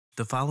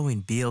The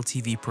following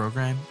BLTV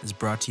program is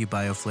brought to you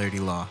by O'Flaherty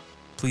Law.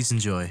 Please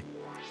enjoy.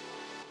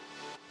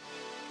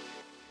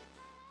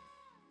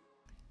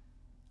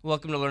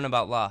 Welcome to Learn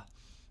About Law.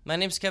 My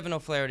name is Kevin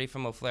O'Flaherty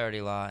from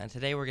O'Flaherty Law, and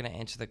today we're going to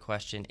answer the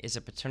question, is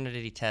a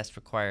paternity test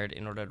required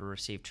in order to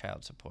receive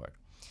child support?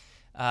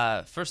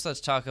 First, let's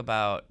talk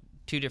about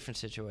two different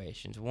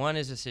situations. One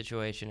is a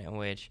situation in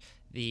which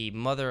the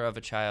mother of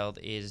a child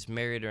is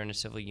married or in a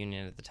civil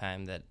union at the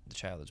time that the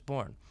child is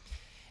born.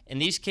 In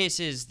these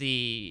cases,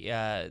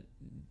 there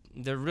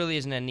really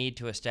isn't a need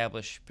to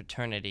establish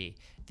paternity.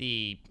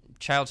 The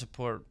child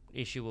support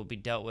issue will be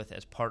dealt with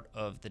as part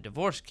of the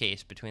divorce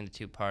case between the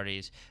two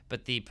parties,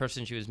 but the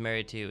person she was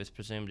married to is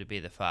presumed to be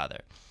the father.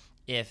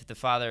 If the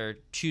father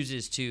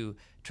chooses to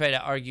try to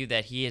argue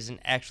that he isn't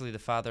actually the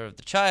father of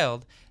the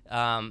child,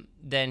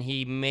 then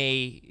he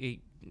may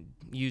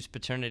use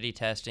paternity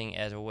testing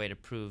as a way to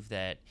prove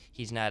that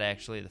he's not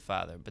actually the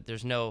father. But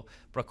there's no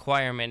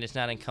requirement, it's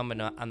not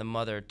incumbent on the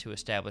mother to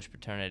establish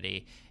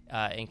paternity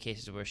in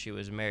cases where she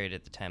was married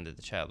at the time that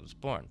the child was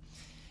born.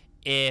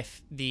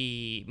 If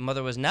the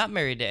mother was not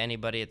married to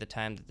anybody at the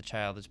time that the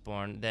child is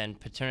born, then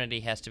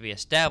paternity has to be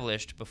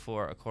established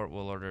before a court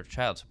will order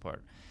child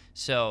support.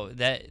 So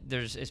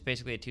it's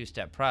basically a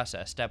two-step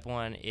process. Step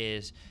one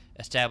is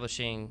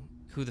establishing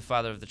who the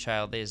father of the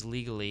child is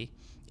legally,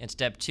 and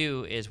step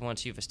two is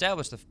once you've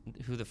established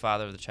who the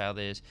father of the child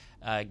is,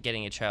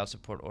 getting a child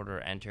support order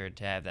entered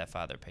to have that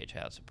father pay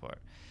child support.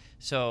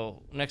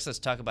 So next, let's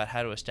talk about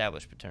how to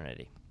establish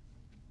paternity.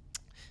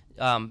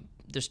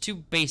 There's two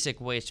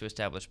basic ways to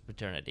establish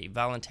paternity,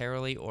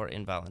 voluntarily or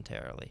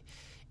involuntarily.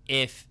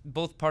 If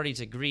both parties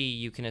agree,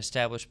 you can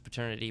establish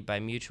paternity by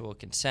mutual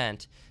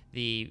consent.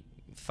 The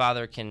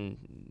father can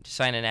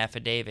sign an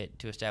affidavit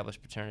to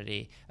establish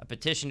paternity. A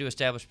petition to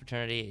establish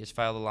paternity is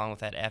filed along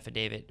with that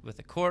affidavit with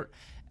the court,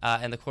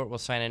 and the court will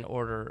sign an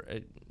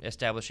order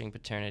establishing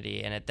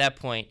paternity. And at that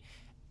point,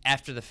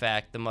 after the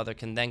fact, the mother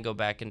can then go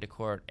back into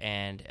court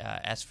and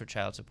ask for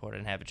child support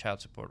and have a child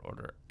support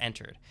order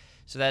entered.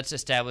 So that's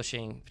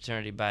establishing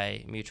paternity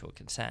by mutual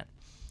consent.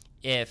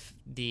 If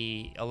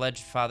the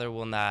alleged father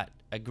will not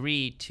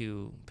agree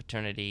to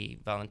paternity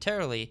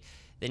voluntarily,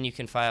 then you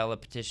can file a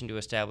petition to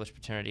establish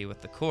paternity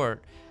with the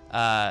court.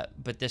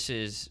 But this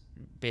is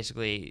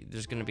basically,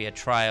 there's going to be a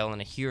trial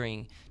and a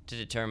hearing to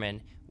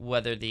determine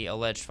whether the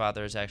alleged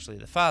father is actually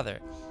the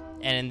father.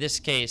 And in this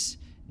case,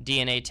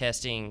 DNA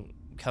testing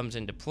comes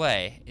into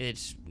play.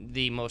 It's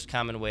the most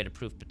common way to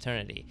prove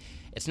paternity.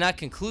 It's not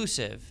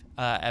conclusive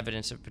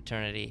evidence of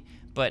paternity,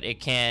 but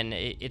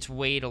it's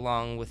weighed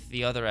along with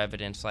the other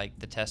evidence, like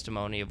the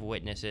testimony of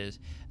witnesses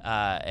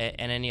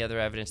and any other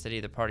evidence that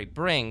either party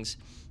brings.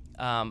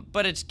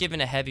 But it's given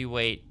a heavy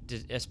weight,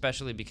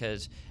 especially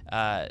because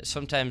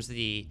sometimes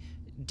the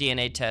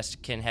DNA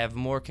test can have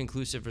more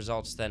conclusive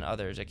results than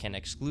others. It can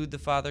exclude the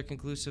father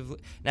conclusively.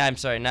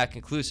 Not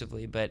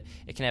conclusively, but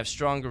it can have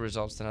stronger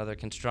results than others. It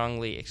can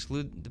strongly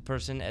exclude the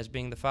person as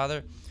being the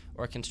father,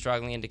 or it can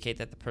strongly indicate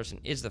that the person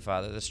is the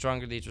father. The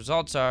stronger these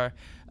results are,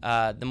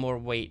 the more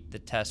weight the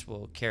test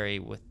will carry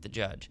with the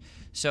judge.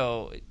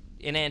 So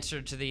in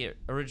answer to the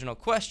original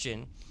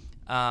question,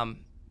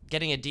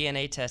 getting a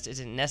DNA test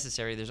isn't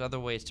necessary. There's other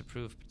ways to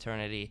prove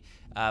paternity,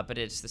 but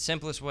it's the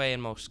simplest way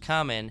and most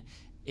common.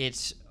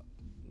 It's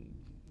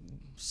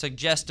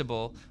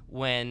suggestible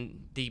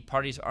when the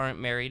parties aren't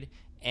married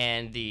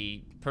and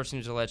the person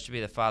who's alleged to be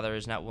the father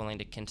is not willing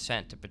to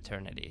consent to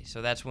paternity.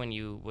 So that's when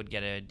you would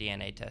get a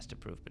DNA test to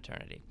prove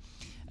paternity.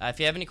 If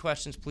you have any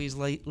questions, please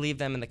leave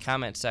them in the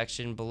comment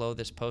section below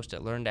this post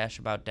at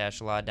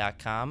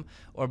learn-about-law.com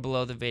or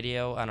below the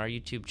video on our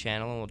YouTube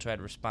channel, and we'll try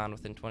to respond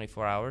within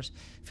 24 hours.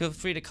 Feel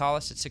free to call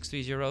us at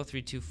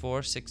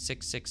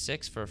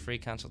 630-324-6666 for a free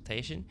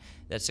consultation.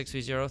 That's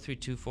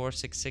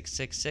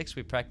 630-324-6666.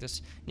 We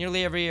practice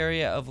nearly every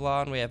area of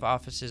law, and we have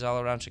offices all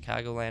around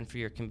Chicagoland for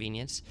your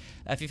convenience.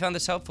 If you found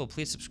this helpful,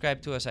 please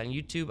subscribe to us on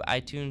YouTube,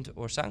 iTunes,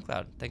 or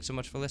SoundCloud. Thanks so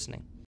much for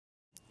listening.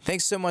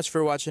 Thanks so much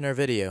for watching our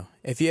video.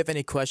 If you have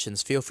any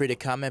questions, feel free to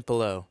comment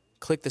below.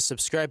 Click the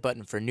subscribe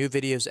button for new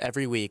videos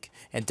every week,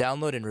 and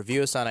download and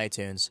review us on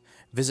iTunes.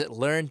 Visit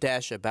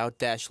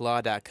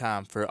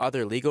learn-about-law.com for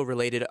other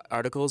legal-related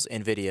articles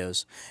and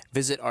videos.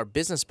 Visit our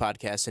business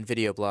podcast and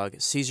video blog,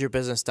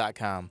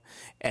 seizeyourbusiness.com,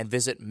 and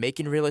visit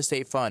Making Real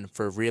Estate Fun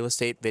for real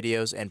estate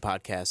videos and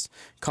podcasts.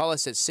 Call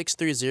us at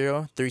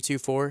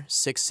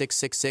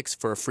 630-324-6666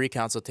 for a free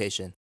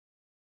consultation.